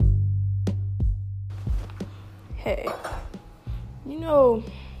Hey, you know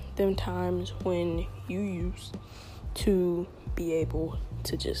them times when you used to be able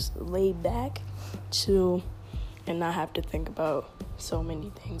to just lay back, chill, and not have to think about so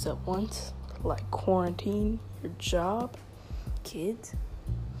many things at once, like quarantine, your job, kids?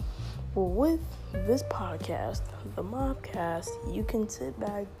 Well, with this podcast, the Mobcast, you can sit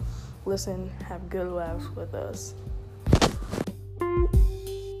back, listen, have good laughs with us.